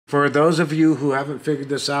For those of you who haven't figured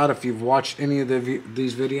this out, if you've watched any of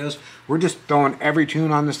these videos, we're just throwing every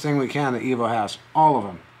tune on this thing we can that Evo has. All of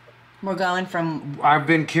them. We're going from... I've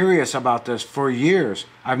been curious about this for years.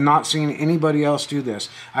 I've not seen anybody else do this.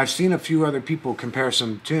 I've seen a few other people compare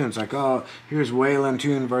some tunes. Like, oh, here's Waylon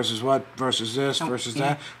tune versus what, versus this, versus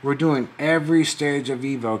that. We're doing every stage of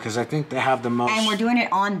Evo because I think they have the most... And we're doing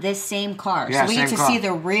it on this same car. Yeah, so we get to see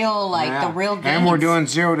the real, the real gains. And we're doing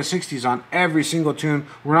 0 to 60s on every single tune.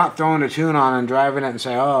 We're not throwing a tune on and driving it and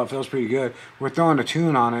say, oh, it feels pretty good. We're throwing a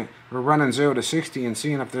tune on it. We're running 0 to 60 and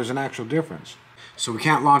seeing if there's an actual difference. So we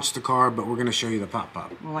can't launch the car, but we're going to show you the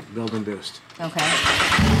pop-up. Build and boost. Okay.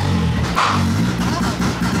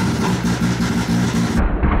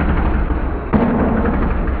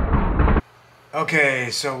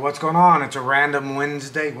 Okay, so what's going on? It's a random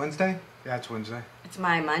Wednesday. Wednesday? Yeah, it's Wednesday. It's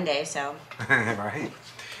my Monday, so. Right.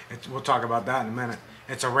 We'll talk about that in a minute.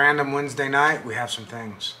 It's a random Wednesday night. We have some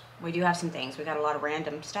things. We do have some things. We got a lot of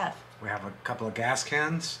random stuff. We have a couple of gas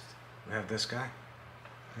cans. We have this guy.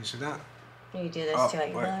 You see that? You do this too,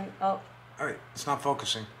 like, oh. All right, it's not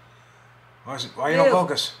focusing. Why you don't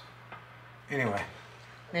focus? Anyway.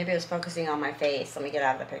 Maybe it was focusing on my face. Let me get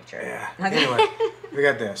out of the picture. Yeah. Okay. Anyway, we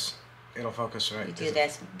got this. It'll focus right. You do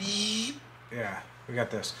this. Yeah, we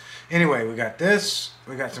got this. Anyway, we got this.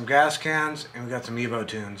 We got some gas cans, and we got some Evo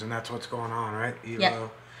tunes, and that's what's going on, right? Evo.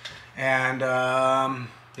 Yep. And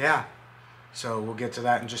yeah. So we'll get to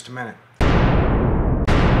that in just a minute.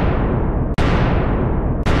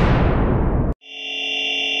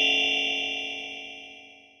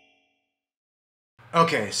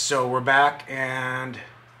 Okay, so we're back, and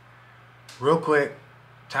real quick,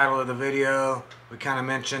 title of the video, we kind of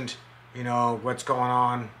mentioned, you know, what's going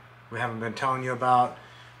on. We haven't been telling you about.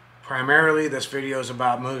 Primarily, this video is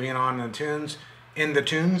about moving on in the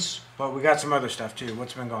tunes, but we got some other stuff too.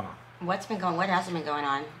 What's been going on? What hasn't been going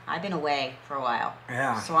on? I've been away for a while.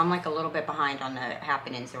 Yeah. So I'm like a little bit behind on the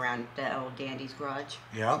happenings around the old Dandi's garage.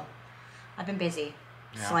 Yep. I've been busy.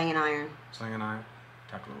 Yeah. Slinging iron. Slinging iron.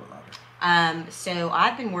 Talk a little bit louder. So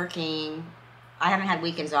I've been working, I haven't had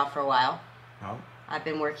weekends off for a while. No. I've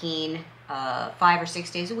been working 5 or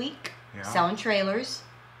 6 days a week, selling trailers,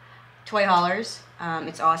 toy haulers.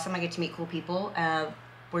 It's awesome. I get to meet cool people.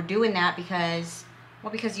 We're doing that because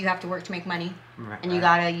you have to work to make money, and you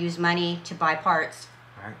gotta use money to buy parts.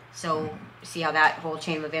 Right. So see how that whole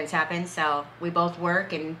chain of events happens. So we both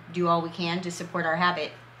work and do all we can to support our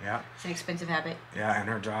habit. Yeah. It's an expensive habit. Yeah, and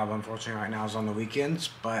her job, unfortunately, right now is on the weekends,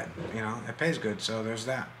 but, you know, it pays good, so there's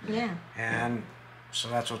that. Yeah. And so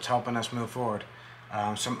that's what's helping us move forward.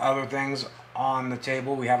 Some other things on the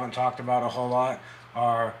table we haven't talked about a whole lot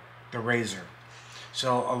are the razor.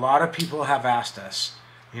 So a lot of people have asked us,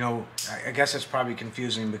 you know, I guess it's probably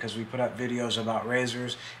confusing because we put up videos about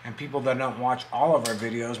razors, and people that don't watch all of our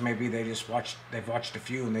videos, maybe they've watched a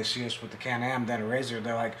few and they see us with the Can-Am, then a razor,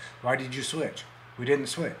 they're like, why did you switch? We didn't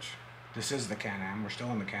switch. This is the Can-Am. We're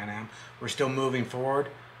still in the Can-Am. We're still moving forward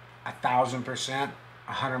 1,000%,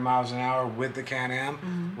 100 miles an hour with the Can-Am.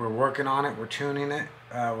 Mm-hmm. We're working on it. We're tuning it.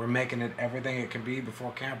 We're making it everything it can be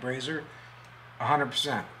before Camp Razor.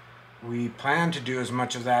 100%. We plan to do as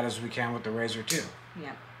much of that as we can with the Razor too.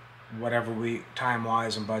 Yeah. Whatever we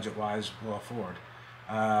time-wise and budget-wise will afford.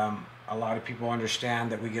 A lot of people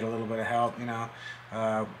understand that we get a little bit of help, you know,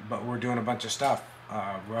 but we're doing a bunch of stuff.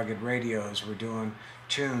 Rugged radios, we're doing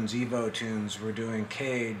tunes, Evo tunes, we're doing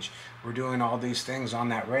cage, we're doing all these things on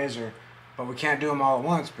that Razor, but we can't do them all at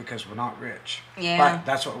once because we're not rich. Yeah. But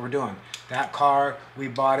that's what we're doing. That car, we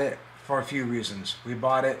bought it for a few reasons. We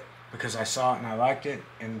bought it because I saw it and I liked it,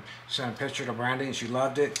 and sent a picture to Brandi and she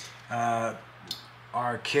loved it.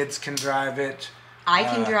 Our kids can drive it. I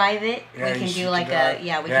can drive it. Yeah, we can do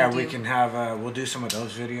like we can have we'll do some of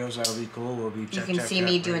those videos. That'll be cool. We'll be you can see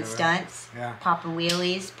me doing stunts, popping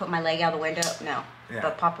wheelies, put my leg out the window. No,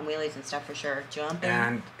 but popping wheelies and stuff for sure. Jumping.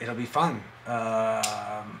 And it'll be fun.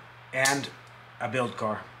 And a build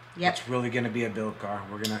car. Yep. It's really going to be a build car.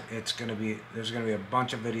 There's going to be a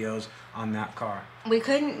bunch of videos on that car. We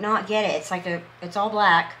couldn't not get it. It's all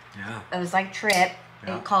black. Yeah. It was like Trip.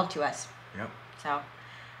 Yeah. It called to us. Yep. So.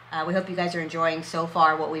 We hope you guys are enjoying so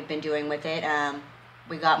far what we've been doing with it.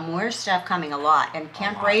 We got more stuff coming, a lot. And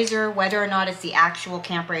Camp Razor, whether or not it's the actual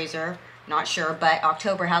Camp Razor, not sure, but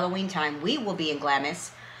October, Halloween time, we will be in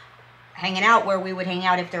Glamis, hanging out where we would hang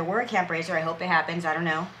out if there were a Camp Razor. I hope it happens. I don't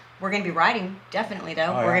know. We're going to be riding, definitely,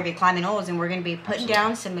 though. We're going to be climbing holes, and we're going to be putting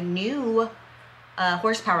down some new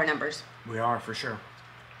horsepower numbers. We are, for sure.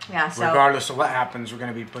 Yeah, so regardless of what happens, we're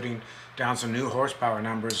going to be putting down some new horsepower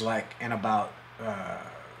numbers, like in about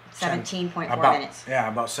 17.4 minutes. Yeah,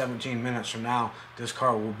 about 17 minutes from now, this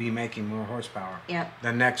car will be making more horsepower. Yep.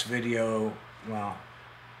 The next video, well,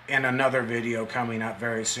 in another video coming up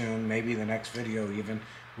very soon, maybe the next video even,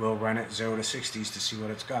 we'll run it 0 to 60s to see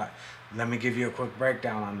what it's got. Let me give you a quick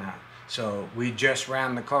breakdown on that. So we just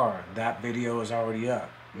ran the car. That video is already up.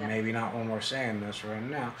 Yep. Maybe not when we're saying this right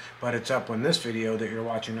now, but it's up when this video that you're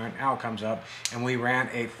watching right now comes up. And we ran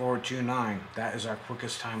a 4:29. That is our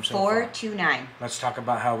quickest time so far. 4:29. Let's talk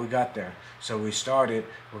about how we got there. So we started,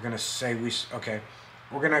 we're going to say we're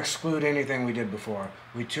going to exclude anything we did before.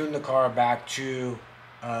 We tuned the car back to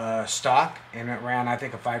stock, and it ran, I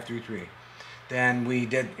think, a 5.33. Then we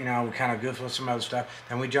did, we kind of goofed with some other stuff.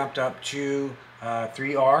 Then we jumped up to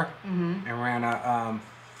 3R and ran a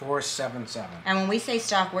 4.77. And when we say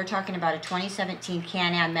stock, we're talking about a 2017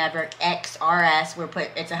 Can-Am Maverick XRS.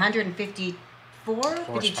 It's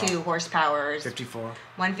 52 horsepower. 54.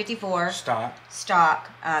 154. Stock.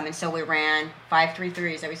 And so we ran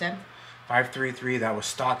 5.33. Is that what we said? 5.33. That was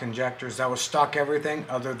stock injectors. That was stock everything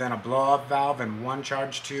other than a blow-off valve and one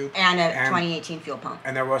charge tube and a 2018 fuel pump.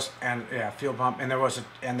 And there was fuel pump, and there was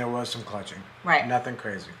some clutching. Right. Nothing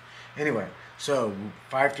crazy. Anyway, so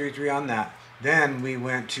 5.33 on that. Then we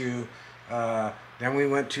went to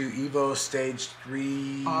Evo Stage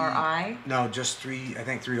 3. RI? No, just 3. I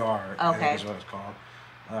think 3R. Okay. I think is what it's called.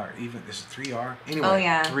 Even is it 3R? Anyway, oh,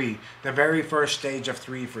 yeah. 3. The very first stage of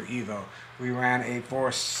 3 for Evo. We ran a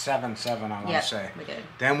 4.77. I want to say. We did.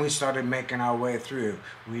 Then we started making our way through.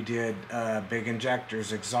 We did big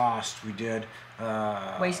injectors, exhaust. We did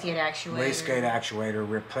wastegate actuator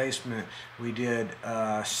replacement. We did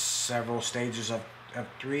several stages of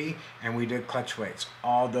 3, and we did clutch weights.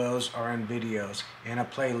 All those are in videos in a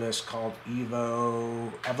playlist called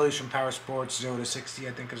Evolution Powersports 0 to 60,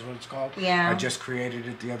 I think is what it's called. Yeah. I just created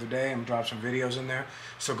it the other day and dropped some videos in there.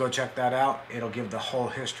 So go check that out. It'll give the whole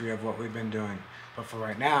history of what we've been doing. But for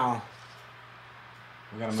right now,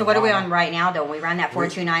 we gotta move on. So what are we on right now, though? When we ran that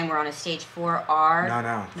 4.29, we're on a stage 4R.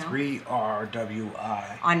 No.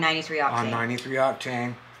 3RWI. On 93 octane. On 93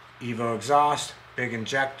 octane. Evo exhaust, big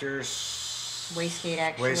injectors.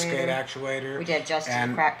 Wastegate actuator. We did adjust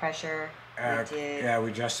the crack pressure. We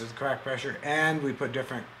adjusted the crack pressure, and we put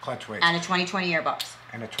different clutch weights. And a 2020 airbox.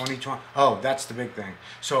 And a 2020. Oh, that's the big thing.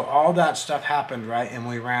 So all that stuff happened, right? And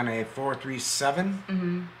we ran a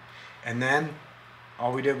 4.37. And then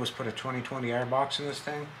all we did was put a 2020 airbox in this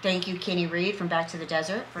thing. Thank you, Kenny Reed from Back to the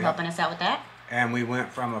Desert, for helping us out with that. And we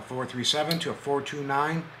went from a 4.37 to a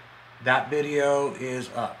 4.29. That video is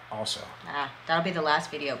up also. That'll be the last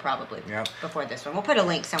video probably. Yep. Before this one. We'll put a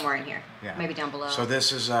link somewhere in here. Yeah. Maybe down below. So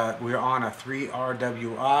this is, we're on a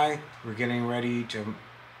 3RWI. We're getting ready to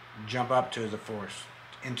jump up to the forest,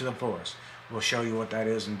 into the forest. We'll show you what that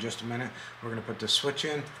is in just a minute. We're going to put the switch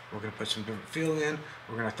in. We're going to put some different fuel in.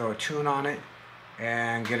 We're going to throw a tune on it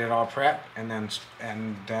and get it all prepped. And then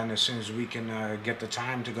as soon as we can get the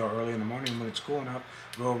time to go early in the morning when it's cool enough,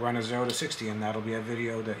 we'll run a 0 to 60, and that'll be a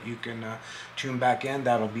video that you can tune back in.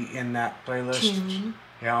 That'll be in that playlist.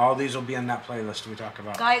 Yeah, all these will be in that playlist we talk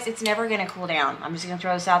about. Guys, it's never going to cool down. I'm just going to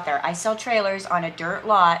throw this out there. I sell trailers on a dirt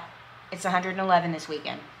lot. It's 111 this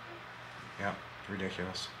weekend. Yep,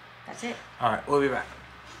 ridiculous. That's it. All right, we'll be back.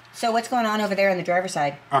 So what's going on over there on the driver's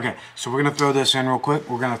side? Okay, so we're going to throw this in real quick.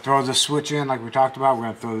 We're going to throw the switch in like we talked about. We're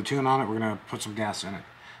going to throw the tune on it. We're going to put some gas in it.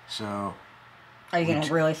 So... Are you going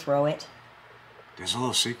to really throw it? There's a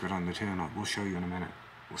little secret on the tune. We'll show you in a minute.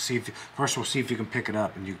 We'll see if you can pick it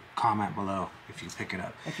up, and you comment below if you pick it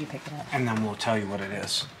up. If you pick it up. And then we'll tell you what it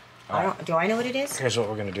is. Do I know what it is? Here's what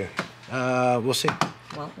we're going to do. We'll see.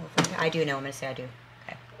 Well, I do know. I'm going to say I do.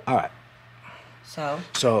 Okay. All right.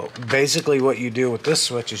 So basically what you do with this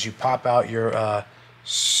switch is you pop out your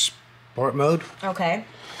sport mode. Okay.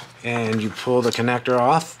 And you pull the connector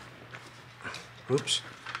off. Oops.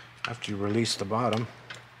 After you release the bottom.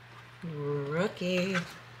 Rookie.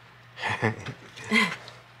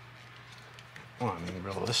 Well, I mean,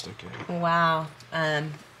 realistic. Yeah. Wow.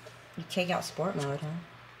 You take out sport mode, huh?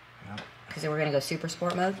 Yeah. Because we're going to go super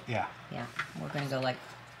sport mode? Yeah. Yeah. We're going to go like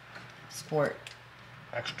sport.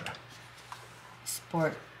 Extra.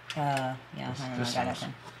 Sport. I don't know. I got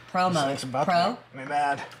nothing. Pro mode. Pro? To make me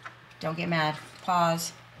mad. Don't get mad.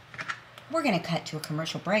 Pause. We're going to cut to a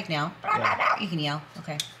commercial break now. Yeah. You can yell.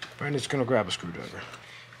 Okay. Brandon's going to grab a screwdriver.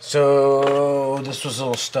 So this was a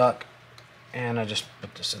little stuck, and I just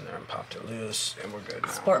put this in there and popped it loose, and we're good now.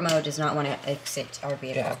 Sport mode does not want to exit our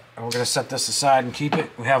vehicle. Yeah, and we're going to set this aside and keep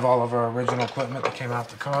it. We have all of our original equipment that came out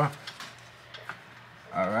the car.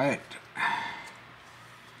 All right.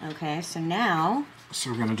 Okay, so now... So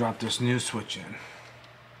we're going to drop this new switch in.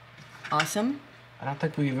 Awesome. I don't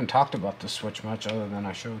think we even talked about this switch much other than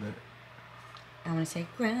I showed it. I want to say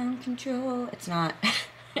ground control. It's not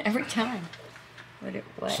every time.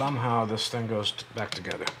 What? Somehow this thing goes back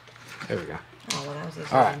together. There we go. Oh, well, that was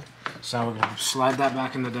easy. All right. So we're going to slide that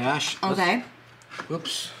back in the dash. Okay.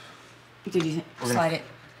 Oops. Did you slide it?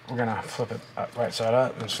 We're going to flip it right side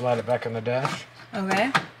up and slide it back in the dash.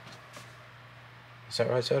 Okay. Is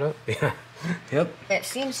that right side up? Yeah. Yep. It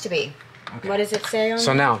seems to be. Okay. What does it say on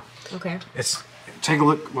So now, okay. It's take a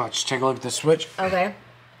look. Watch. Take a look at the switch. Okay.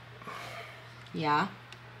 Yeah.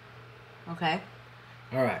 Okay.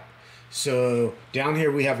 All right. So down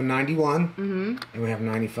here we have a 91 and we have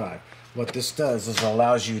 95. What this does is it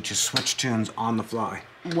allows you to switch tunes on the fly.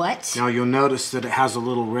 What? Now you'll notice that it has a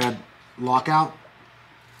little red lockout.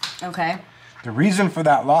 Okay. The reason for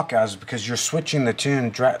that lockout is because you're switching the tune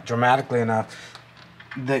dramatically enough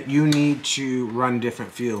that you need to run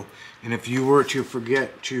different feel. And if you were to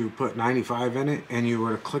forget to put 95 in it and you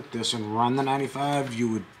were to click this and run the 95, you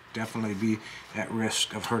would definitely be at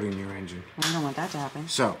risk of hurting your engine. I don't want that to happen.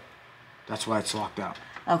 So that's why it's locked out.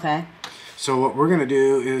 Okay. So what we're going to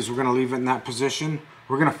do is we're going to leave it in that position.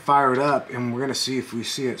 We're going to fire it up and we're going to see if we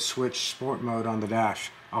see it switch sport mode on the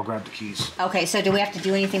dash. I'll grab the keys. Okay, so do we have to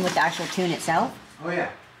do anything with the actual tune itself? Oh yeah.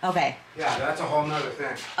 Okay. Yeah, that's a whole nother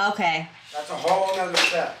thing. Okay. That's a whole nother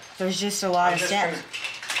step. There's just a lot of steps.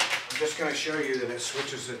 I'm just going to show you that it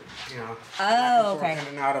switches it, you know. Oh, okay. In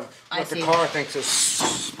and out of what the car thinks is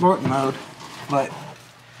sport mode, but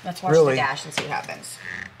let's watch really, the dash and see what happens.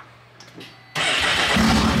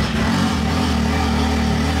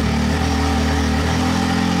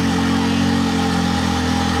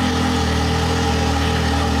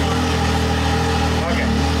 Okay,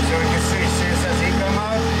 so you can see it says eco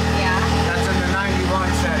mode. Yeah. That's in the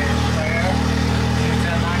 91 setting. Right here. It's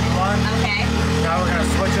at 91. Okay. Now we're going to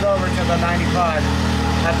switch it over to the 95.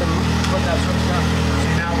 Have to put that switch down.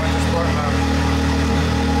 See, now we're in the sport mode.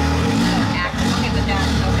 Active. Okay, but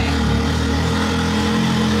that's okay.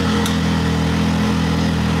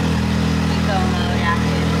 Eco mode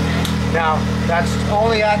active. Okay. Now, that's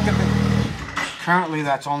only currently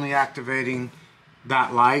that's only activating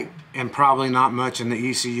that light and probably not much in the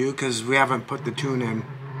ECU because we haven't put the tune in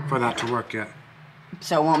for that to work yet.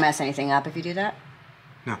 So it won't mess anything up if you do that?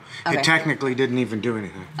 No, okay. It technically didn't even do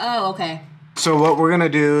anything. Oh, okay. So what we're going to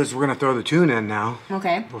do is we're going to throw the tune in now.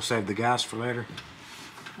 Okay. We'll save the gas for later.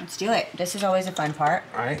 Let's do it. This is always a fun part.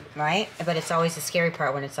 Right. Right? But it's always the scary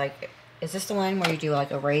part when it's like, is this the one where you do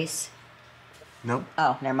like a race? Nope.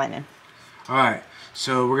 Oh, never mind then. All right.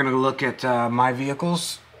 So we're going to look at my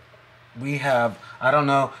vehicles. We have, I don't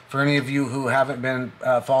know, for any of you who haven't been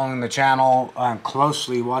following the channel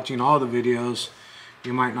closely, watching all the videos,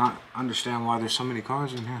 you might not understand why there's so many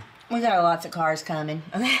cars in here. We got lots of cars coming.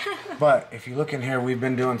 But if you look in here, we've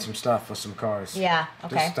been doing some stuff with some cars. Yeah,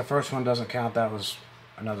 okay. The first one doesn't count. That was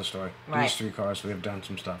another story. Right. These 3 cars we have done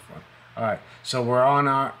some stuff with. All right. So we're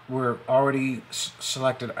already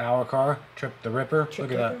selected our car, Trip the Ripper.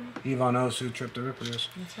 Look at that. Yvonne knows who Trip the Ripper is.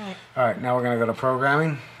 That's right. All right. Now we're going to go to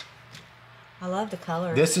programming. I love the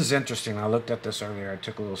color. This is interesting. I looked at this earlier. I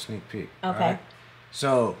took a little sneak peek. Okay. Right?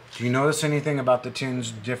 So, do you notice anything about the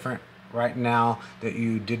tunes different right now that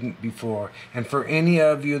you didn't before? And for any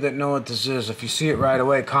of you that know what this is, if you see it right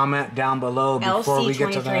away, comment down below before we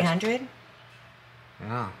get to that. LC2300?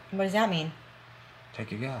 Yeah. What does that mean?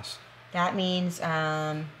 Take a guess. That means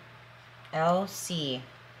LC. It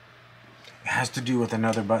has to do with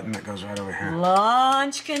another button that goes right over here.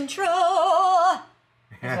 Launch control.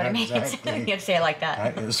 That's what it means. Exactly. You have to say it like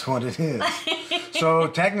that. That is what it is. So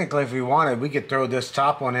technically, if we wanted, we could throw this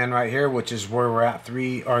top one in right here, which is where we're at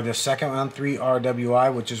 3, or the second one, 3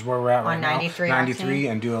 RWI, which is where we're at right now. 93,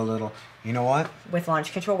 and do a little. You know what? With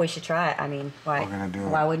launch control, we should try it. I mean, why? We're gonna do it.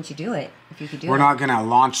 Why wouldn't you do it if you could do it? We're not gonna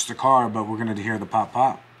launch the car, but we're gonna hear the pop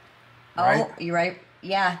pop. Right? Oh, you're right.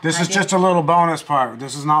 Yeah. This is just a little bonus part.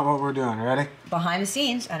 This is not what we're doing. Ready? Behind the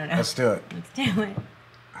scenes. I don't know. Let's do it. Let's do it.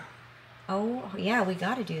 Oh, yeah, we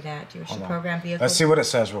got to do that. You should program vehicle. Let's see what it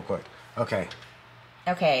says real quick. Okay.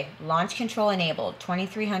 Okay, launch control enabled.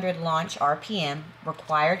 2300 launch RPM.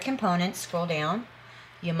 Required components. Scroll down.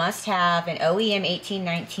 You must have an OEM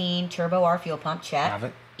 1819 turbo R fuel pump. Check. Have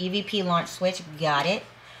it. EVP launch switch. Got it.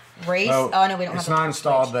 Race. Oh, no, we don't have it's the not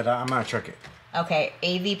installed, switch. but I'm gonna trick it. Okay,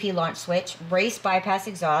 AVP launch switch. Race bypass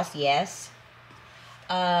exhaust. Yes.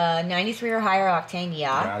 93 or higher octane.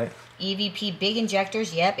 Yeah. Got it. EVP big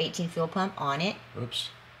injectors. Yep. 18 fuel pump on it. Oops.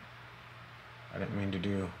 I didn't mean to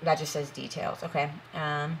do. That just says details. Okay.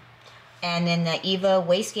 And then the EVA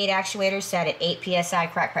wastegate actuator set at 8 psi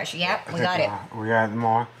crack pressure. Yep, we got it. We got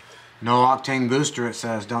more. No octane booster. It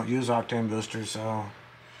says don't use octane booster, so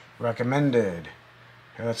recommended.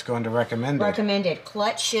 Okay, let's go into recommended. Recommended.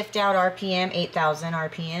 Clutch shift out RPM, 8,000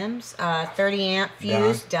 RPMs. 30 amp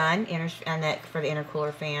fuse, done. And that for the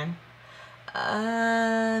intercooler fan.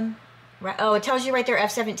 Right, oh, it tells you right there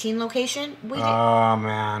F17 location. Oh,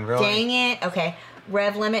 man. Really? Dang it. Okay.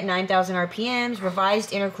 Rev limit, 9,000 RPMs.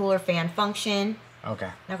 Revised intercooler fan function.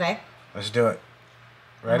 Okay. Okay. Let's do it.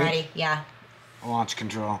 Ready? Ready, yeah. Launch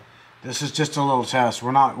control. This is just a little test.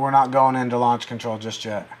 We're not going into launch control just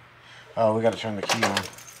yet. Oh, we got to turn the key on.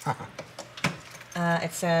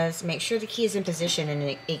 It says, make sure the key is in position and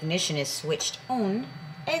the ignition is switched on.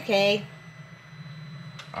 Okay.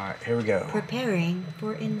 All right, here we go. Preparing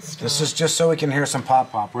for install. This is just so we can hear some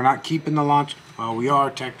pop. We're not keeping the launch. Well, we are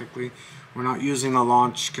technically. We're not using the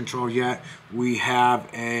launch control yet. We have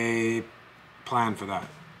a plan for that.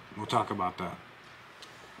 We'll talk about that.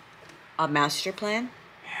 A master plan?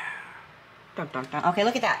 Yeah. Dun, dun, dun. Okay,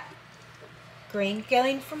 look at that. Green,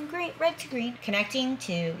 going from green, red to green. Connecting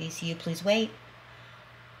to ECU, please wait.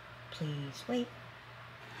 Please wait.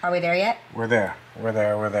 Are we there yet? We're there. We're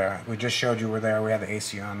there. We just showed you we're there. We have the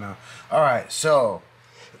AC on now. All right, so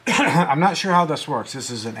I'm not sure how this works. This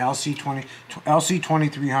is an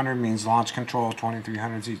LC2300 means launch control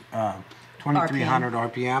 2300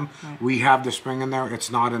 RPM. Right. We have the spring in there. It's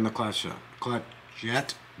not in the clutch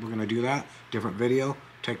yet. We're going to do that. Different video.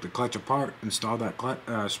 Take the clutch apart, install that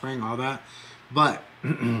spring, all that. But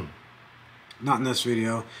not in this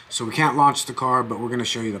video. So we can't launch the car, but we're going to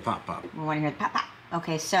show you the pop. We want to hear the pop.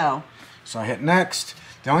 Okay, so I hit next.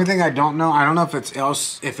 The only thing I don't know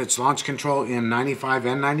if it's launch control in 95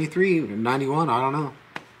 and 93, 91, I don't know.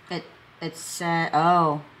 It said,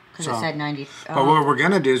 oh, because it said 90. Oh. But what we're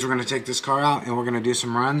going to do is we're going to take this car out and we're going to do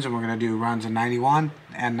some runs, and we're going to do runs in 91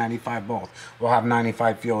 and 95 both. We'll have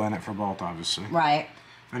 95 fuel in it for both, obviously. Right.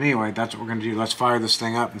 But anyway, that's what we're going to do. Let's fire this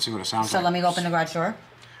thing up and see what it sounds like. So let me go open the garage door.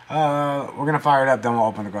 We're going to fire it up, then we'll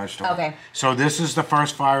open the garage door. Okay. So this is the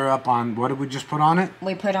first fire up on, what did we just put on it?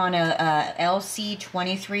 We put on a LC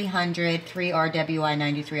 2300 3RWI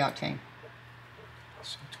 93 octane.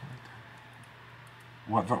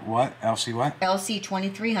 What? LC what? LC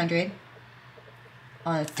 2300.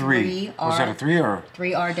 3. Was that a 3 or?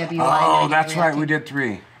 3RWI. Oh, that's right. We did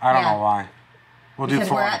 3. I don't know why. We'll do 4.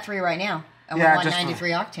 Because we're at 3 right now. And we want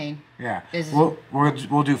 93 octane. Yeah.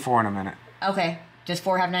 We'll do 4 in a minute. Okay. Does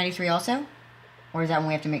 4 have 93 also? Or is that when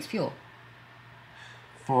we have to mix fuel?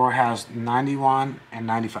 4 has 91 and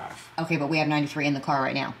 95. Okay, but we have 93 in the car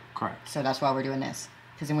right now. Correct. So that's why we're doing this.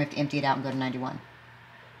 Because then we have to empty it out and go to 91.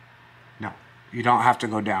 No. You don't have to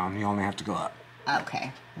go down. You only have to go up.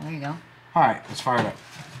 Okay. Well, there you go. All right. Let's fire it up.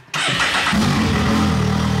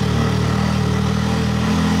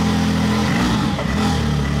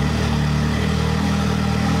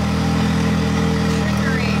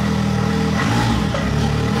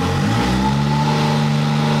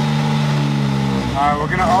 Alright, we're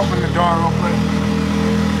gonna open the door real quick.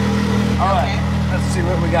 Alright, let's see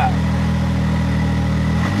what we got.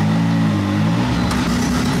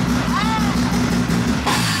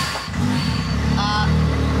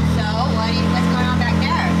 So, what's going on back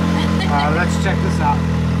there? Let's check this out.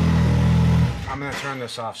 I'm gonna turn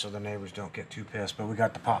this off so the neighbors don't get too pissed, but we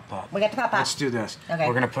got the pop. We got the pop. Let's do this. Okay.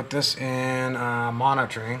 We're gonna put this in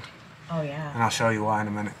monitoring. Oh, yeah. And I'll show you why in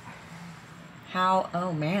a minute. How?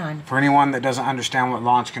 Oh, man. For anyone that doesn't understand what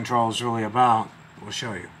launch control is really about, we'll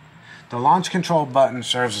show you. The launch control button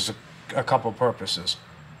serves as a couple purposes.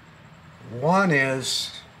 One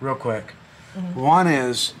is, real quick, one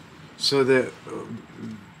is so that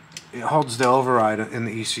it holds the override in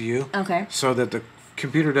the ECU. Okay. So that the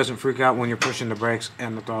computer doesn't freak out when you're pushing the brakes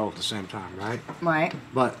and the throttle at the same time, right? Right.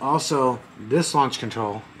 But also, this launch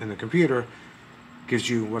control in the computer gives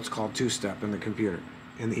you what's called two-step in the computer,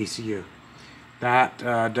 in the ECU. That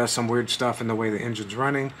does some weird stuff in the way the engine's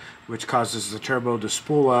running, which causes the turbo to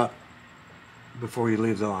spool up before you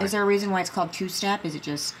leave the line. Is there a reason why it's called two-step? Is it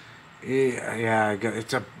just... Yeah,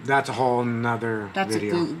 that's a whole nother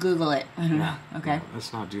video. Google it. I don't know. Okay. No,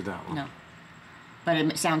 let's not do that one. No. But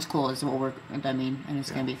it sounds cool is what and it's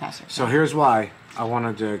going to be faster. So here's why I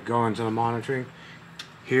wanted to go into the monitoring.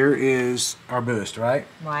 Here is our boost, right?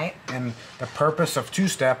 Right. And the purpose of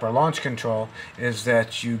two-step or launch control is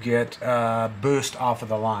that you get boost off of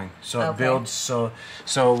the line. So it builds, so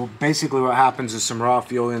basically what happens is some raw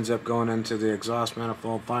fuel ends up going into the exhaust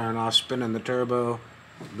manifold, firing off, spinning the turbo,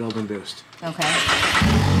 building boost. Okay.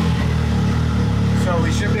 So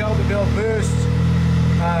we should be able to build boost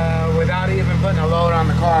without even putting a load on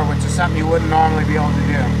the car, which is something you wouldn't normally be able to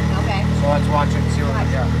do. Okay. So let's watch it and see what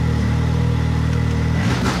we got.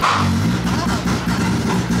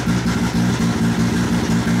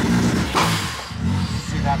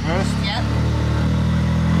 See that boost? Yep.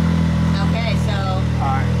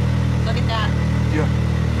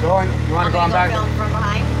 on go back. film from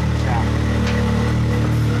behind?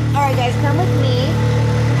 Yeah. All right, guys, come with me.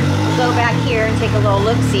 We'll go back here and take a little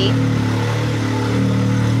look-see.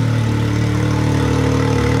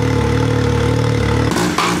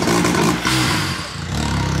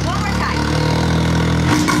 One more time.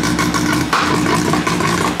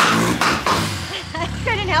 I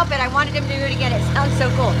couldn't help it. I wanted him to do it again. It sounds so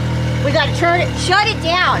cool. We got to turn it. Shut it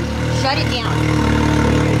down. Shut it down.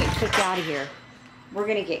 We're going to get kicked out of here. We're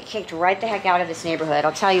going to get kicked right the heck out of this neighborhood.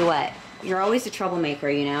 I'll tell you what. You're always a troublemaker,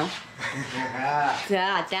 you know?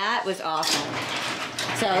 God, that was awesome.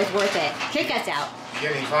 So it's worth it. Kick us out. You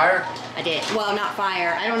get any fire? I did. Well, not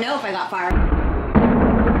fire. I don't know if I got fire.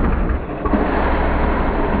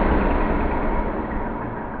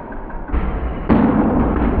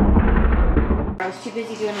 I was too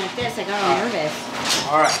busy doing like this. I got all nervous.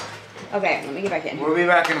 All right. Okay, let me get back in. We'll be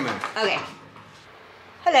back in a minute. Okay.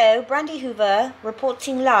 Hello, Brandi Hoover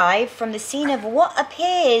reporting live from the scene of what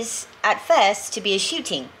appears at first to be a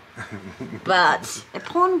shooting. But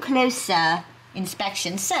upon closer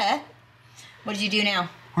inspection, sir, what did you do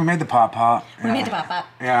now? We made the pop-pop. We made the pop-up.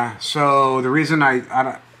 Yeah, so the reason we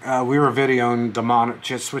were videoing the monitor,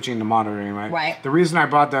 just switching the monitoring, right? Right. The reason I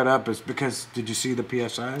brought that up is because, did you see the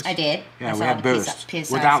PSIs? I did. Yeah, I we had boost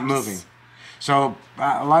PSIs. without moving. So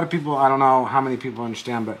a lot of people, I don't know how many people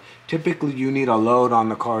understand, but typically you need a load on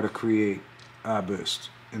the car to create a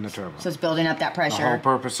boost in the turbo. So it's building up that pressure. The whole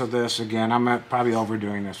purpose of this, again, I'm probably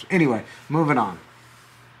overdoing this. Anyway, moving on.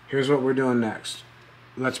 Here's what we're doing next.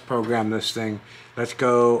 Let's program this thing. Let's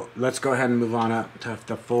go ahead and move on up to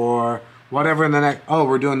the 4, whatever in the next. Oh,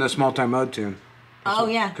 we're doing this multi-mode tune. Oh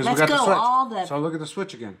yeah, Because let's we got go the switch. all the So look at the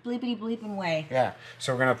switch again. bleepity bleeping way. Yeah,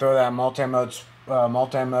 so we're gonna throw that multi-mode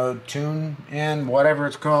tune in, whatever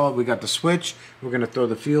it's called. We got the switch. We're gonna throw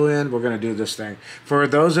the fuel in. We're gonna do this thing. For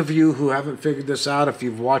those of you who haven't figured this out, if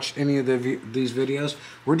you've watched any of these videos,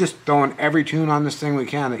 we're just throwing every tune on this thing we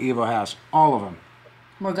can that Evo has, all of them.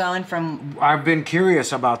 We're going from... I've been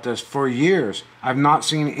curious about this for years. I've not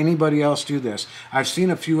seen anybody else do this. I've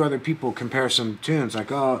seen a few other people compare some tunes,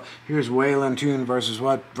 like, oh, here's Wayland tune versus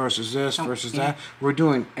what, versus this, versus that. We're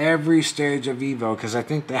doing every stage of Evo because I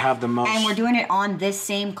think they have the most. And we're doing it on this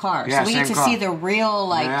same car. Yeah, so we get to same car. see the real,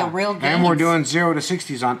 the real gains. And we're doing 0 to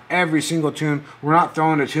 60s on every single tune. We're not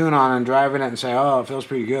throwing a tune on and driving it and say, oh, it feels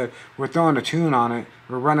pretty good. We're throwing a tune on it.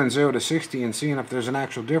 We're running 0 to 60 and seeing if there's an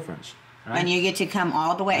actual difference. Right? And you get to come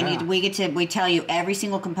all the way, and we tell you every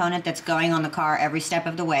single component that's going on the car every step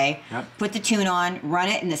of the way. Yep. Put the tune on, run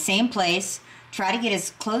it in the same place, try to get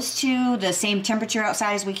as close to the same temperature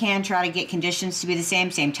outside as we can, try to get conditions to be the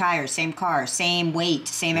same tires, same car, same weight,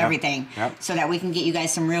 same everything, so that we can get you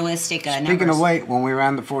guys some realistic numbers. Speaking of weight, when we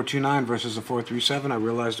ran the 429 versus the 437, I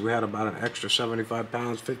realized we had about an extra 75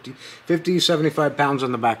 pounds, 50, 75 pounds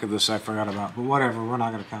on the back of this I forgot about. But whatever, we're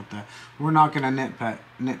not going to count that. We're not going to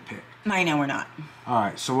nitpick. I know we're not. All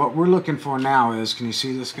right, so what we're looking for now is, can you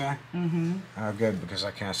see this guy? Mm-hmm. Good, because I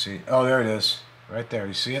can't see. Oh, there it is. Right there.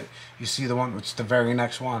 You see it? You see the one? It's the very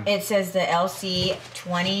next one. It says the LC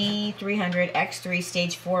 2300 X3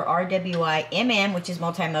 Stage 4 RWI MM, which is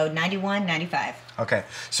multi-mode 91, 95. Okay,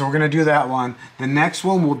 so we're going to do that one. The next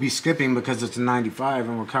one we'll be skipping because it's a 95,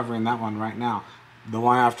 and we're covering that one right now. The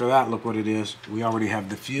one after that, look what it is. We already have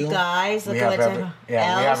the fuel. Guys, look at what's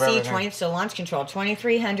LC 20, so launch control,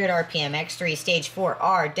 2300 RPM, X3, Stage 4,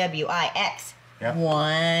 RWIX. Yep.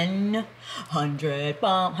 100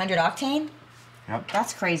 octane? Yep.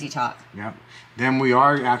 That's crazy talk. Yep. Then we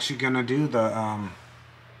are actually going to do the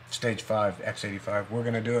Stage 5 X85. We're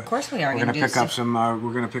going to do it. Of course we are going to pick up some.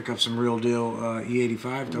 We're going to pick up some real deal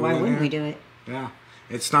E85. Why wouldn't we do it? Yeah.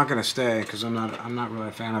 It's not going to stay because I'm not really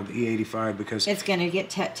a fan of the E85 because it's going to get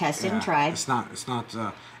tested and tried. It's not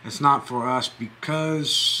for us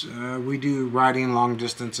because we do riding long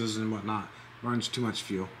distances and whatnot. Burns too much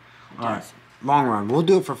fuel. All right, long run. We'll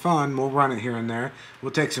do it for fun. We'll run it here and there.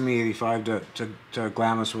 We'll take some E85 to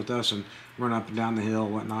glam us with us and run up and down the hill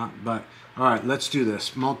and whatnot. But all right, let's do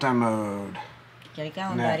this multi-mode. Get it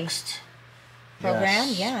going, next. Buddy. Program?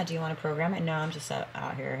 Yes. Yeah. Do you want to program it? No, I'm just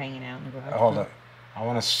out here hanging out. Hold up. I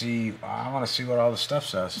want to see what all the stuff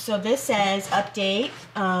says. So this says update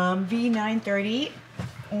V931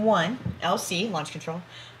 LC launch control.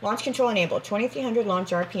 Launch control enabled. 2300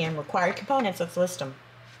 launch RPM. Required components. Let's list them.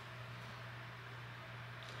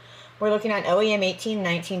 We're looking at OEM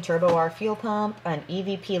 1819 Turbo R fuel pump, an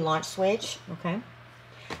EVP launch switch. Okay.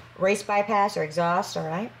 Race bypass or exhaust. All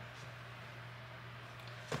right.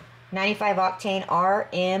 95 octane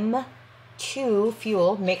RM2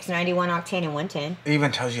 fuel, mix 91 octane and 110. It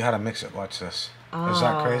even tells you how to mix it. Watch this. Is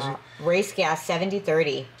that crazy? Race gas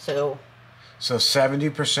 70/30. So So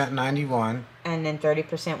 70% 91. And then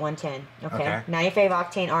 30% 110. Okay. Okay. 95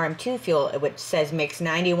 octane RM2 fuel, which says mix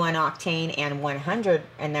 91 octane and 100,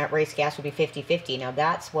 and that race gas would be 50/50. Now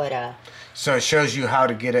that's what So it shows you how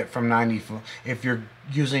to get it from 90. If you're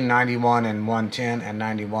using 91 and 110 and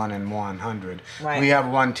 91 and 100. Right. We have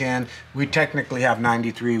 110. We technically have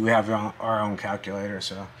 93. We have our own calculator.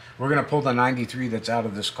 So we're going to pull the 93 that's out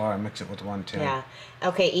of this car and mix it with 110. Yeah.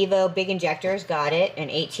 Okay, Evo big injectors, got it. An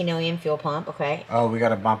 18 million fuel pump, okay. Oh, we got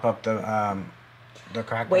to bump up the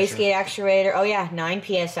crack pressure. Wastegate actuator, oh yeah, 9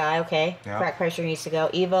 PSI, okay. Yep. Crack pressure needs to go.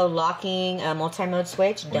 Evo locking multi-mode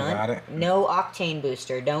switch, done. got it. No octane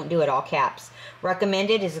booster, don't do it, all caps.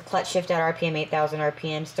 Recommended is a clutch shift at RPM, 8,000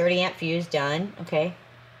 RPMs. 30 amp fuse, done, okay.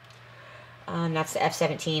 That's the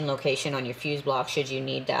F17 location on your fuse block should you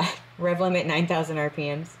need that. Rev limit, 9,000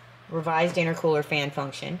 RPMs. Revised intercooler fan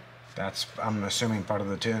function. That's, I'm assuming, part of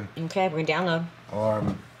the tune. Okay, we're gonna download. Or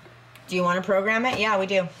Do you want to program it? Yeah, we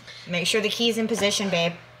do. Make sure the key's in position,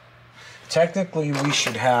 babe. technically, we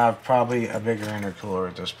should have probably a bigger intercooler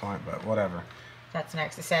at this point, but whatever. That's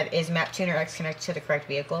next. It said, is map tuner X connected to the correct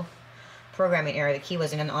vehicle? Programming error. The key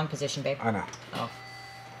wasn't in the on position, babe. I know. Oh.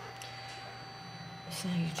 So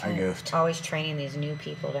I goofed. Always training these new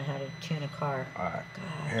people to how to tune a car. All right.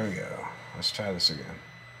 God. Here we go. Let's try this again.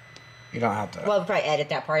 You don't have to. Well, we'll probably edit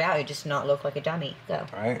that part out. You just not look like a dummy. Go.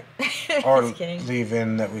 Right? Or Just kidding. leave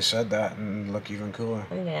in that we said that and look even cooler.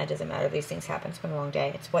 Yeah, it doesn't matter. These things happen. It's been a long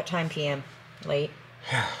day. It's what time PM? Late?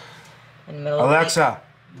 Yeah. In the middle of the Alexa,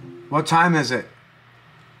 what time is it?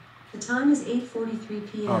 The time is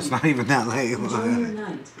 8:43 p.m. Oh, it's not even that late. Enjoy your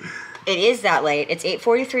night. It is that late. It's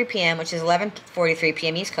 8:43 p.m., which is 11:43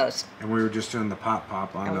 p.m. East Coast. And we were just doing the pop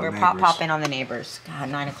on And the we're neighbors. popping on the neighbors. God,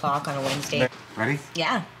 9 o'clock on a Wednesday. Ready?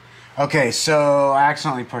 Yeah. Okay, so I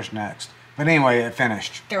accidentally pushed next. But anyway, it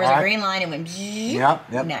finished. There was All a right? green line and went bzzz.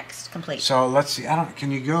 Yep. Next. Complete. So let's see. Can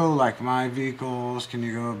you go like my vehicles? Can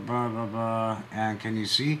you go blah blah blah? And can you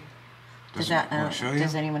see? Does it show you?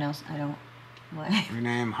 Does anyone else? I don't. What?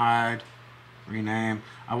 Rename, hide, rename.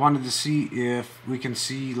 I wanted to see if we can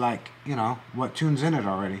see like, you know, what tune's in it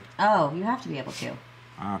already. Oh, you have to be able to.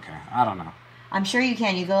 Okay, I don't know. I'm sure you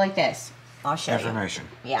can. You go like this. I'll show Information.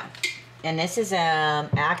 you. Yeah. And this is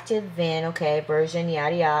active VIN, okay, version,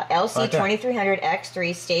 yada yada. LC2300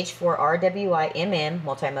 X3 Stage 4 RWI MM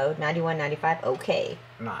multi-mode 9195. Okay.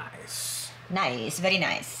 Nice. Nice. Very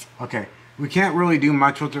nice. Okay, we can't really do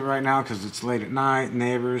much with it right now because it's late at night,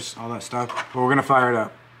 neighbors, all that stuff. But we're gonna fire it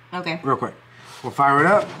up Okay. real quick. We'll fire it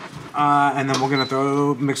up, and then we're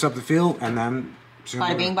gonna mix up the fuel, and then.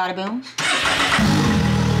 Bada bing, bada boom.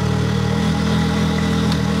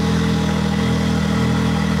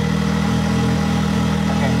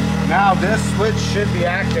 Now this switch should be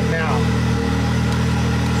active now.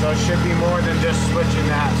 So it should be more than just switching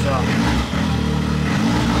that, so.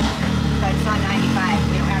 But it's not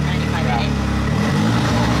 95. We don't have 95 in it.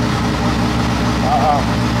 Uh-oh.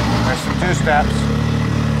 There's some two-steps.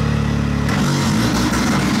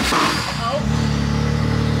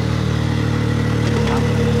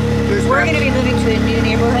 We're going to be moving to a new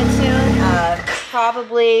neighborhood soon.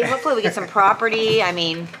 Hopefully we get some property. I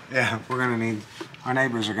mean. Yeah, we're going to need, our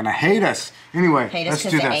neighbors are going to hate us. Anyway, Hate us let's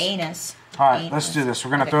because do they this. ain't us. All right, Ain't let's us. do this. We're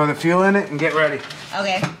going to Okay. throw the fuel in it and get ready.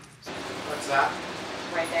 Okay. What's that?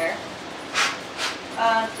 Right there.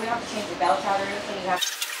 We don't have to change the belt out or anything. You have.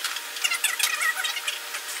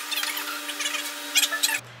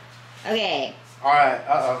 Okay. All right,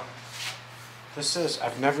 uh-oh. This says,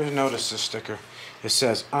 I've never noticed this sticker. It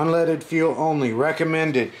says, unleaded fuel only,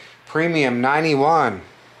 recommended, premium 91,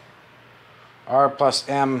 R plus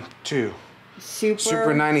M2,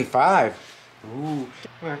 Super 95. Ooh.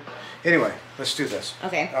 Anyway, let's do this.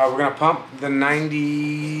 Okay. We're going to pump the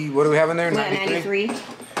 90, what do we have in there? We got 93.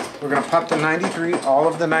 We're going to pump the 93, all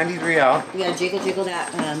of the 93 out. We gotta jiggle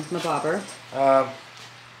that mabobber.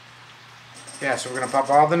 Yeah, so we're going to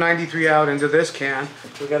pop all the 93 out into this can.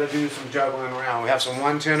 We got to do some juggling around. We have some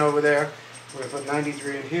 110 over there. We're going to put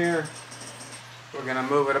 93 in here. We're going to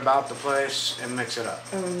move it about the place and mix it up.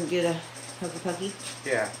 And we're gonna do the hokey pokey.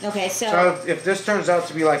 Yeah. Okay, So if this turns out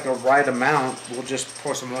to be like the right amount, we'll just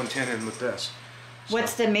pour some 110 in with this.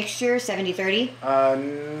 what's the mixture? 70-30?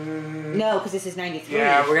 No, because this is 93.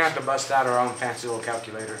 Yeah, we're going to have to bust out our own fancy little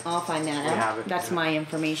calculator. I'll find that We out. have it, That's yeah. my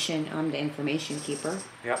information. I'm the information keeper.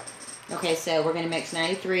 Yep. Okay, so we're going to mix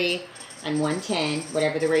 93 and 110,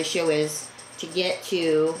 whatever the ratio is, to get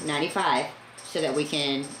to 95 so that we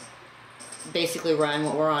can basically run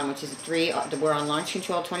what we're on, which is we're on launch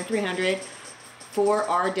control 2300, 4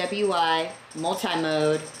 RWI,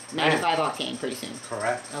 multi-mode, 95 octane pretty soon.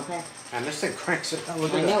 Correct. Okay. And this thing cranks it. Oh,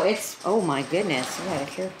 look at I that. know it's. Oh my goodness!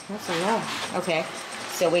 That's a lot. Okay,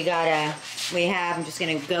 so we have. I'm just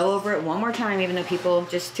gonna go over it one more time, even though people,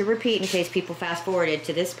 just to repeat in case people fast forwarded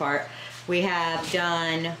to this part. We have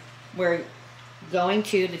done. We're going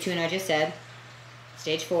to the tune I just said.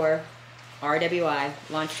 Stage 4, RWI,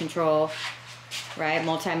 launch control, right?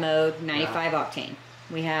 Multi-mode, 95 octane.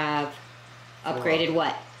 We have upgraded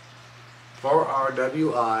what? For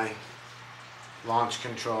RWI, launch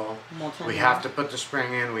control. We have to put the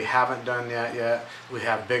spring in. We haven't done that yet. We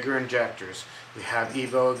have bigger injectors. We have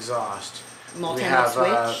Evo exhaust. We have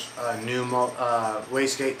a new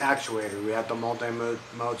wastegate actuator. We have the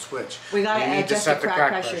multi-mode switch. We got to adjust the crack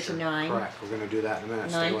pressure to 9. Correct. We're going to do that in a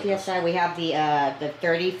minute. 9 psi. We have the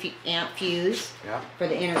 30 amp fuse for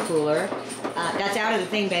the intercooler. That's out of the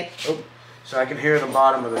thing, babe. Oh, so I can hear the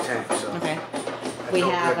bottom of the tank. So okay. I We feel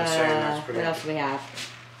have. good in saying that's pretty What else do we have?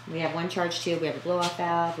 We have one charge tube. We have a blow-off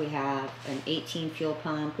valve. We have an 18 fuel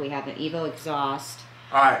pump. We have an Evo exhaust.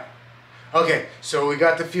 All right. Okay, so we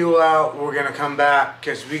got the fuel out. We're gonna come back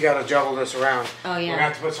because we gotta juggle this around. Oh yeah. We're gonna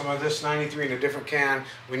have to put some of this 93 in a different can.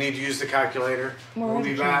 We need to use the calculator. We'll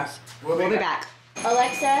be back. We'll be back.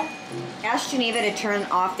 Alexa, ask Geneva to turn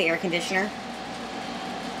off the air conditioner.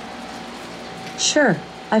 Sure.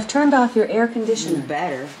 I've turned off your air conditioner.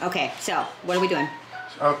 Better. Okay, so what are we doing?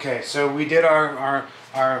 Okay, so we did our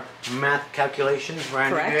math calculations.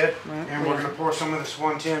 Randy Correct. did, Right. and we're gonna pour some of this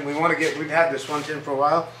 110. We've had this 110 for a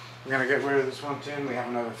while. We're gonna get rid of this 110. We have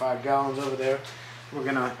another 5 gallons over there. We're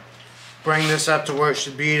gonna bring this up to where it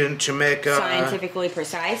should be and to make scientifically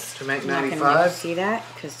precise. To make I'm not 95. gonna let you see that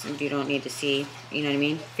because you don't need to see. You know what I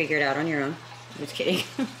mean? Figure it out on your own. Just kidding.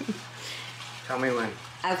 Tell me when.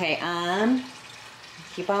 Okay.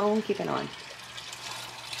 Keep on keeping on.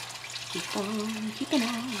 Keep on keeping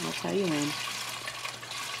on. I'll tell you when.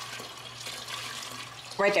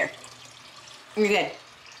 Right there. You're good.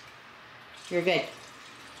 You're good.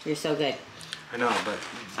 You're so good. I know, but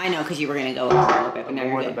I know because you were gonna go over a little bit, but now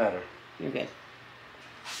you're more good. the better. You're good.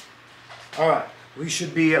 All right, we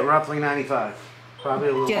should be at roughly 95. Probably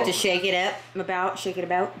a little. Do you have to over. shake it up about? Shake it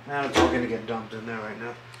about? Now it's all gonna get dumped in there right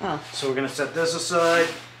now. Oh, So we're gonna set this aside,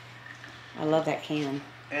 I love that can.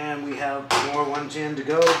 and we have more 110 to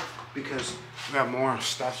go because we have more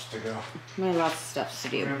stuff to go. We have lots of stuff to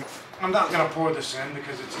do. I'm not gonna pour this in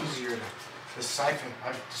because it's easier to siphon.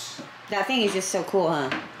 That thing is just so cool, huh?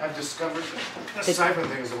 I've discovered the siphon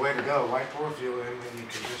thing is the way to go. Why pour fuel in when you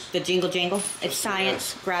can just... The jingle jangle. It's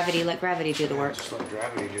science. Gravity. Let gravity do the work. Just let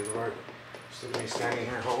gravity do the work. Instead of me standing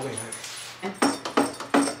here holding it.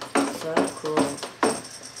 So cool.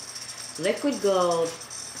 Liquid gold.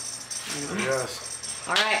 Yes.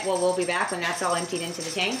 All right. Well, we'll be back when that's all emptied into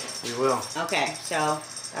the tank. We will. Okay. So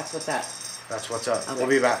that's what's up. That's what's up. Okay. We'll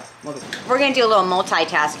be back. We're going to do a little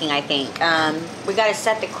multitasking, I think. We got to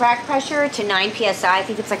set the crack pressure to 9 psi. I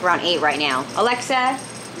think it's like around 8 right now. Alexa,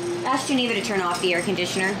 ask Geneva to turn off the air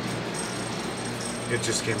conditioner. It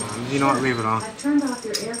just came on. You know what? Leave it on. I've turned off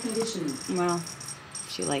your air conditioning. Well,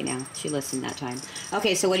 it's too late now. She listened that time.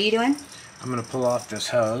 Okay, so what are you doing? I'm going to pull off this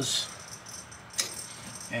hose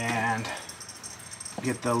and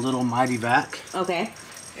get the little mighty vac. Okay.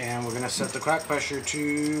 And we're going to set the crack pressure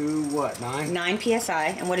to, what, 9? 9 psi.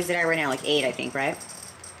 And what is it at right now? Like 8, I think, right?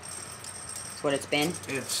 That's what it's been?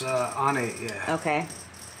 It's on 8, yeah. Okay.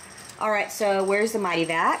 All right, so where's the mighty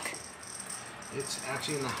vac? It's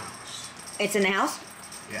actually in the house. It's in the house?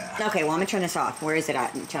 Yeah. Okay, well, I'm going to turn this off. Where is it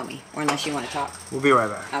at? Tell me. Or unless you want to talk. We'll be right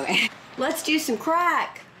back. Okay. Let's do some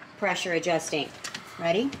crack pressure adjusting.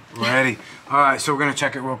 Ready? Ready. All right, so we're going to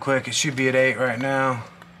check it real quick. It should be at 8 right now.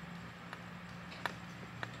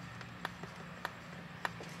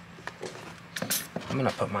 I'm going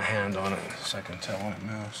to put my hand on it so I can tell when it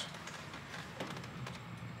moves.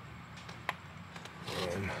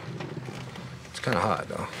 It's kind of hot,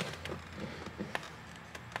 though.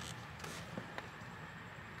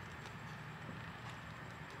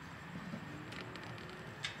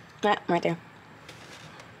 Yeah, right there.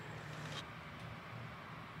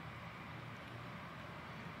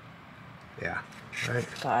 Yeah. Right.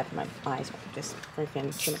 God, my eyes just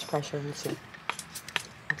freaking too much pressure. Let's see.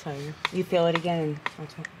 I'll tell you. You feel it again. I'll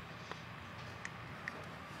tell you.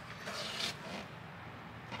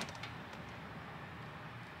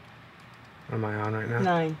 Am I on right now?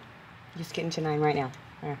 9. Just getting to 9 right now.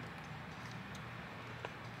 There.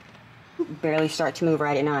 Barely start to move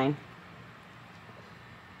right at 9.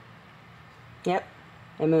 Yep.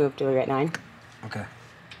 It moved. We're at 9. Okay.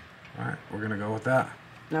 All right, we're going to go with that.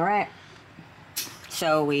 All right.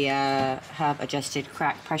 So we have adjusted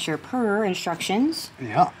crack pressure per instructions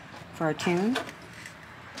Yeah. for our tune.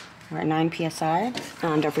 We're at 9 psi.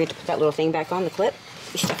 Don't forget to put that little thing back on, the clip.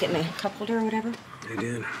 You stuck it in the cup holder or whatever. I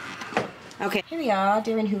did. Okay, here we are,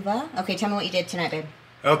 Darin Hoover. Okay, tell me what you did tonight, babe.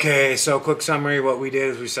 Okay, so quick summary. What we did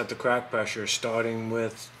is we set the crack pressure, starting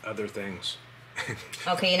with other things.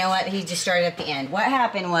 Okay, you know what? He just started at the end. What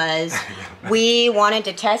happened was we wanted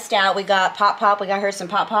to test out. We got pop. We got her some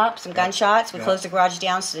pop, some gunshots. We closed the garage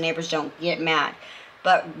down so the neighbors don't get mad.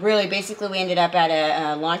 But really, basically, we ended up at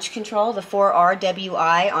a launch control, the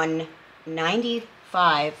 4RWI on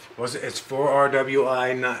 95. It's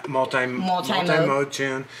 4RWI multi-mode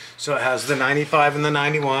tune. So it has the 95 and the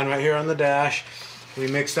 91 right here on the dash. We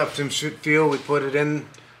mixed up some fuel. We put it in.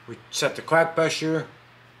 We set the crack pressure.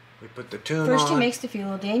 We put the tune First on. you mix the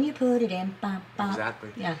fuel, then you put it in. Pop, pop.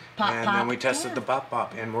 Exactly. Yeah. Pop, and pop. then we tested the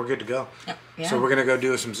pop, and we're good to go. Yeah. So we're going to go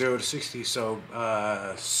do some 0 to 60. So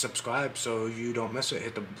subscribe so you don't miss it.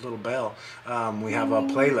 Hit the little bell. We have a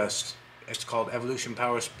playlist. It's called Evolution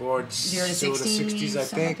Powersports 0 to 60s, I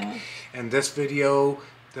think. like and this video,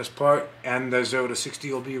 this part, and the 0 to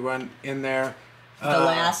 60 will be run in there. The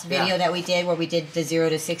last video that we did, where we did the 0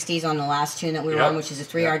 to 60s on the last tune that we were on, which is a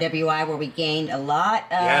 3RWI, where we gained a lot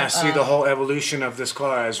of... see the whole evolution of this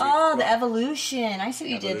car. As the evolution. I see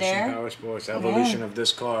what you did there. Powersports, evolution of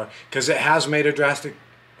this car. Because it has made a drastic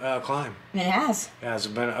climb. It has. It has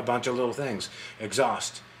been a bunch of little things.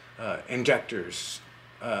 Exhaust, injectors,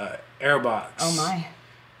 airbox. Oh my.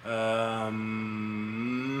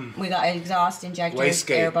 We got exhaust, injectors,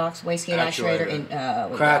 airbox, wastegate actuator, and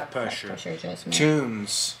crack pressure adjustment.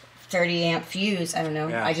 Tunes. 30 amp fuse. I don't know.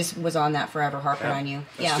 I just was on that forever, harping on you.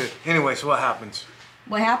 Anyway, so what happens?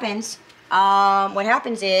 What happens? What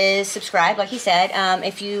happens is subscribe, like he said.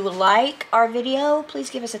 If you like our video, please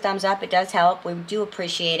give us a thumbs up. It does help. We do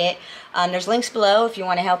appreciate it. There's links below if you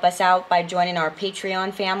want to help us out by joining our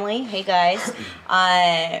Patreon family. Hey guys.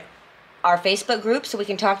 Our Facebook group, so we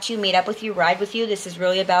can talk to you, meet up with you, ride with you. This is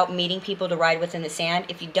really about meeting people to ride with in the sand.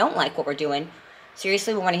 If you don't like what we're doing,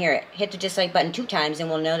 seriously, we want to hear it. Hit the dislike button 2 times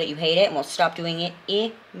and we'll know that you hate it, and we'll stop doing it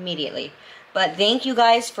immediately. But thank you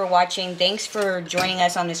guys for watching. Thanks for joining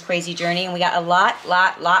us on this crazy journey. And we got a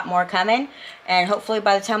lot more coming. And hopefully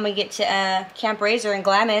by the time we get to Camp Razor in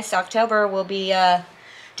Glamis, October, we'll be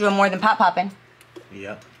doing more than popping.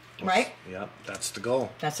 Yep. Right? Yep. That's the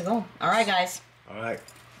goal. That's the goal. All right, guys. All right.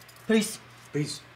 Peace. Peace.